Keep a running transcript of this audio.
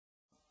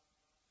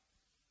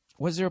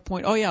Was there a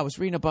point? Oh, yeah, I was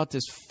reading about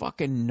this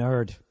fucking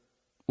nerd.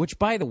 Which,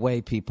 by the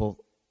way,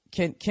 people,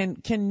 can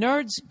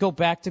nerds go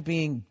back to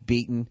being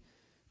beaten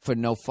for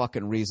no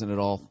fucking reason at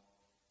all?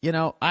 You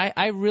know,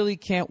 I really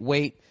can't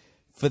wait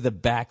for the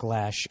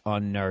backlash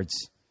on nerds.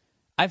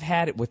 I've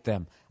had it with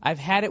them. I've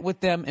had it with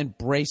them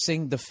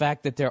embracing the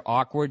fact that they're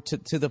awkward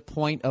to the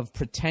point of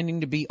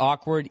pretending to be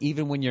awkward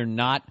even when you're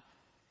not,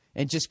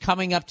 and just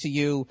coming up to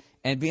you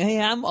and being, hey,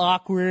 I'm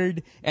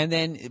awkward, and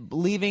then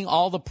leaving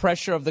all the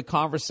pressure of the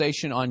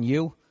conversation on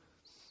you.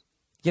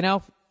 You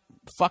know,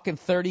 fucking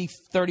 30,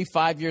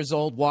 35 years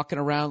old, walking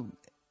around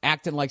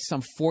acting like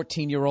some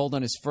 14-year-old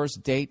on his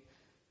first date.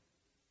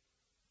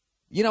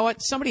 You know what?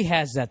 Somebody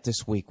has that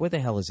this week. Where the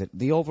hell is it?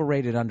 The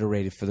overrated,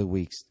 underrated for the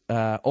weeks.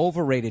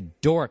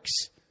 Overrated dorks.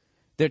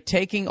 They're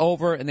taking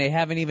over, and they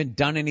haven't even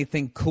done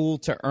anything cool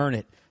to earn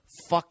it.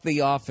 Fuck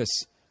The Office.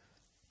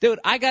 Dude,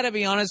 I got to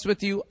be honest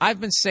with you. I've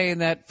been saying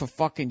that for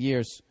fucking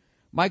years.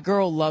 My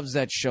girl loves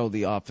that show,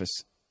 The Office.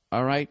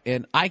 All right?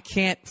 And I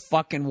can't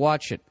fucking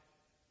watch it.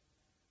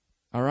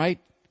 All right?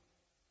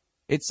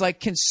 It's like,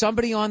 can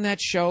somebody on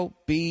that show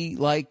be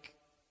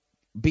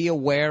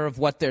aware of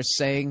what they're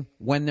saying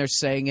when they're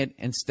saying it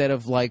instead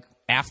of like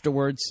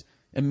afterwards,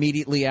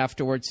 immediately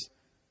afterwards?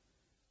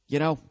 You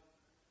know,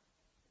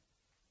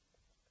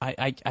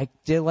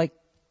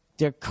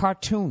 they're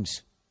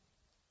cartoons.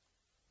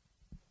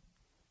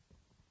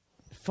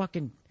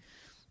 Fucking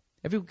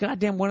every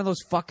goddamn one of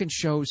those fucking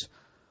shows.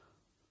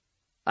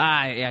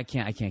 I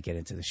can't get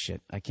into this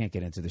shit. I can't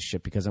get into this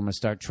shit because I'm gonna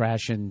start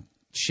trashing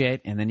shit,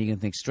 and then you can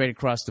think straight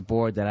across the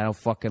board that I don't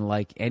fucking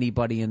like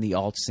anybody in the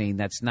alt scene.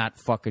 That's not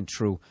fucking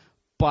true.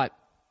 But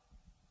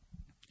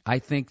I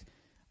think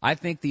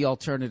the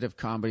alternative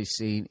comedy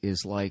scene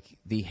is like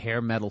the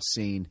hair metal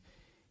scene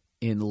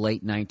in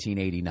late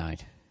 1989.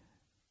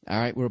 All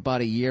right, we're about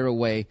a year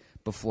away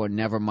before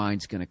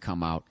Nevermind's going to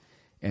come out,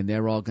 and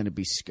they're all going to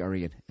be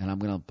scurrying,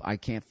 and I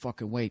can't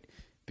fucking wait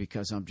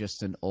because I'm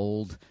just an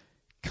old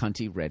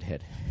cunty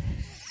redhead.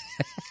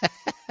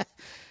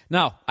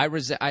 No, I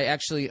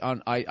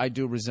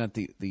do resent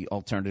the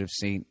alternative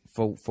scene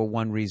for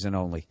one reason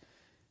only.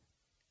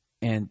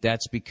 And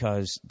that's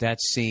because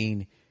that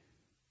scene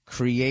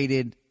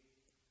created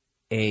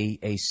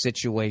a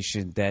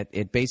situation that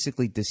it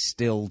basically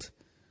distilled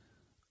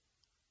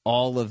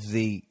all of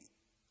the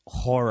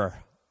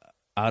horror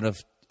out of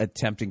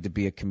attempting to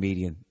be a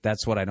comedian.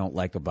 That's what I don't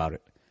like about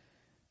it.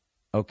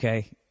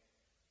 Okay?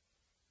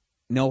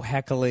 No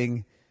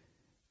heckling,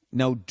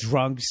 no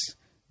drunks,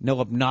 no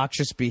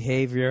obnoxious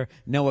behavior,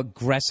 no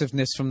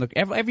aggressiveness from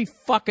every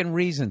fucking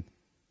reason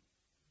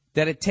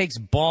that it takes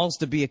balls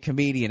to be a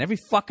comedian. Every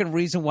fucking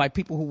reason why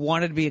people who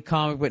wanted to be a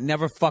comic but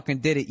never fucking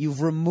did it,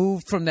 you've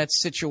removed from that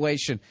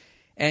situation.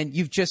 And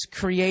you've just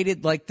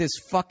created like this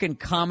fucking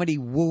comedy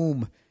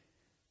womb.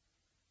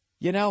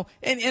 You know?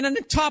 And on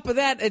the top of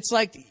that, it's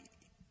like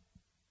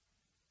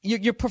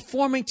you're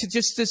performing to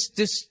just this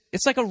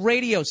it's like a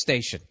radio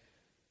station.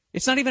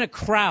 It's not even a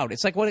crowd.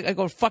 It's like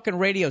a fucking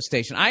radio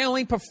station. I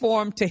only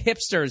perform to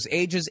hipsters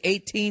ages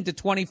 18 to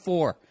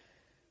 24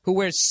 who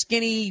wear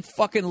skinny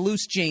fucking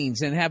loose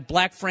jeans and have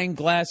black frame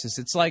glasses.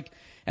 It's like,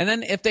 and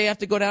then if they have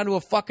to go down to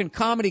a fucking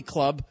comedy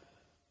club,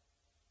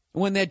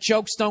 when their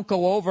jokes don't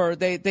go over,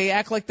 they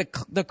act like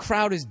the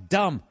crowd is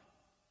dumb.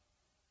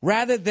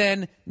 Rather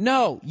than,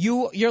 no,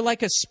 you're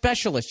like a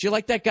specialist. You're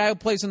like that guy who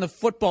plays on the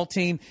football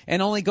team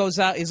and only goes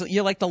out.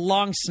 You're like the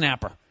long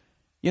snapper.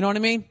 You know what I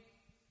mean?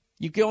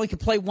 You only can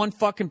play one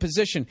fucking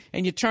position,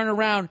 and you turn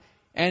around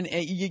and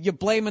you're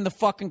blaming the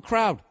fucking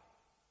crowd.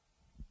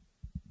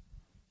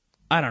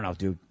 I don't know,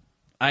 dude.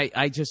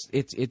 I just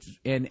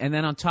and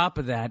then on top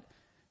of that,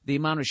 the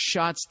amount of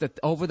shots that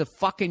over the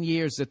fucking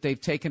years that they've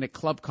taken at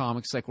club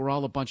comics, like we're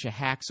all a bunch of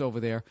hacks over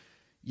there,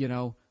 you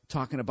know,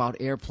 talking about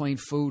airplane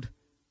food,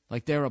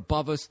 like they're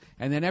above us,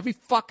 and then every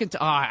fucking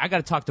I'm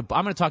going to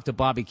talk to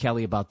Bobby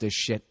Kelly about this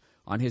shit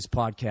on his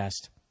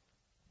podcast,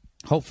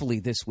 hopefully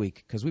this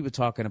week, because we were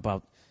talking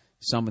about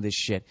some of this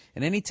shit.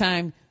 And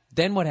anytime,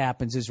 then what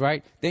happens is,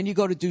 right, then you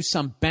go to do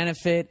some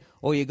benefit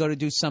or you go to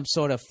do some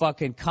sort of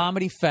fucking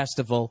comedy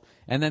festival,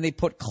 and then they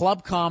put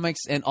club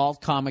comics and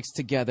alt comics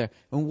together.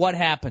 And what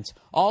happens?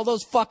 All those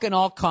fucking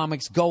alt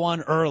comics go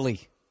on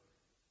early.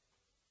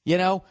 You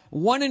know?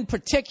 One in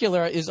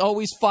particular is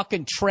always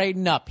fucking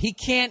trading up. He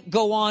can't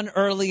go on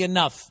early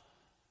enough,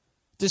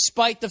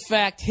 despite the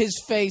fact his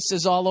face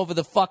is all over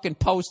the fucking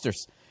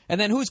posters. And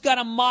then who's got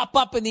to mop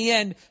up in the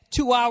end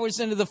 2 hours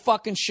into the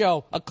fucking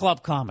show? A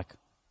club comic.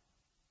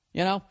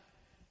 You know?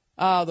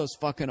 Oh, those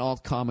fucking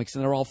alt comics,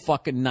 and they're all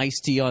fucking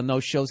nice to you on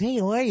those shows. Hey,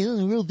 how are you?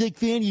 I'm a real big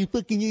fan of you.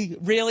 Fucking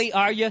really?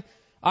 Are you?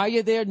 Are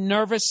you there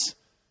nervous?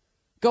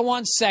 Go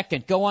on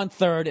second. Go on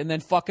third, and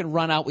then fucking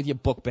run out with your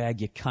book bag,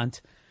 you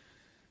cunt.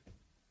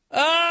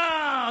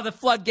 Oh, the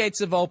floodgates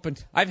have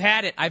opened. I've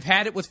had it. I've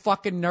had it with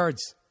fucking nerds.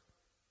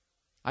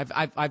 I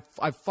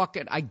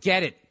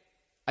get it.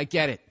 I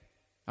get it.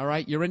 All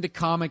right? You're into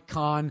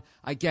Comic-Con.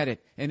 I get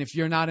it. And if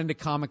you're not into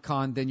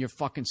Comic-Con, then you're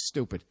fucking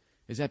stupid.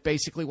 Is that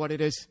basically what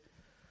it is?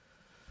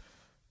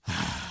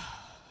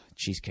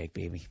 Cheesecake,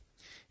 baby.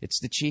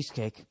 It's the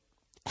cheesecake.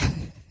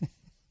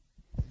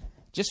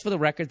 Just for the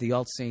record, the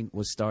alt scene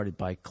was started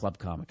by club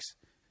comics.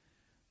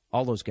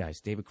 All those guys,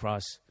 David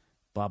Cross,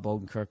 Bob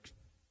Odenkirk,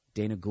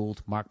 Dana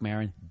Gould, Mark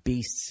Maron,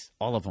 beasts,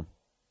 all of them.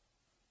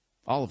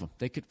 All of them.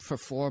 They could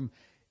perform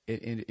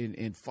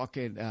in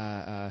fucking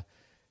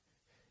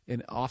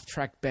in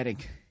off-track betting,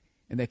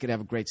 and they could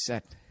have a great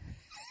set.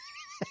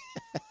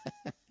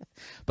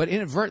 But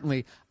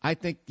inadvertently, I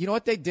think, you know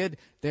what they did?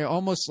 They're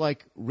almost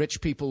like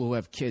rich people who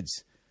have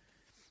kids.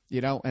 You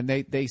know, and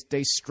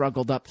they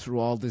struggled up through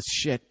all this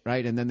shit,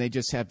 right? And then they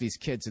just have these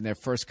kids, and their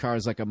first car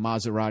is like a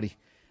Maserati,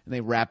 and they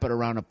wrap it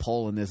around a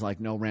pole, and there's like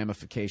no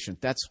ramification.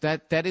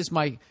 That is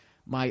my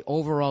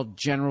overall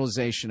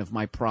generalization of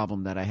my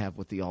problem that I have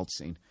with the alt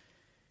scene.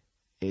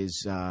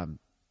 Is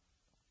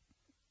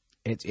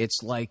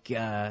it's like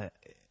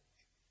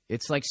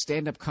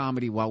stand-up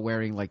comedy while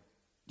wearing like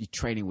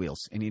training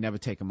wheels, and you never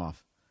take them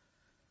off.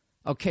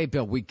 Okay,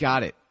 Bill, we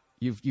got it.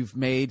 You've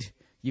made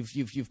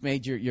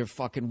your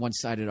fucking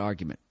one-sided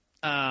argument.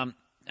 All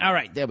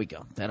right, there we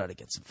go. That ought to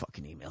get some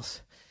fucking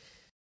emails.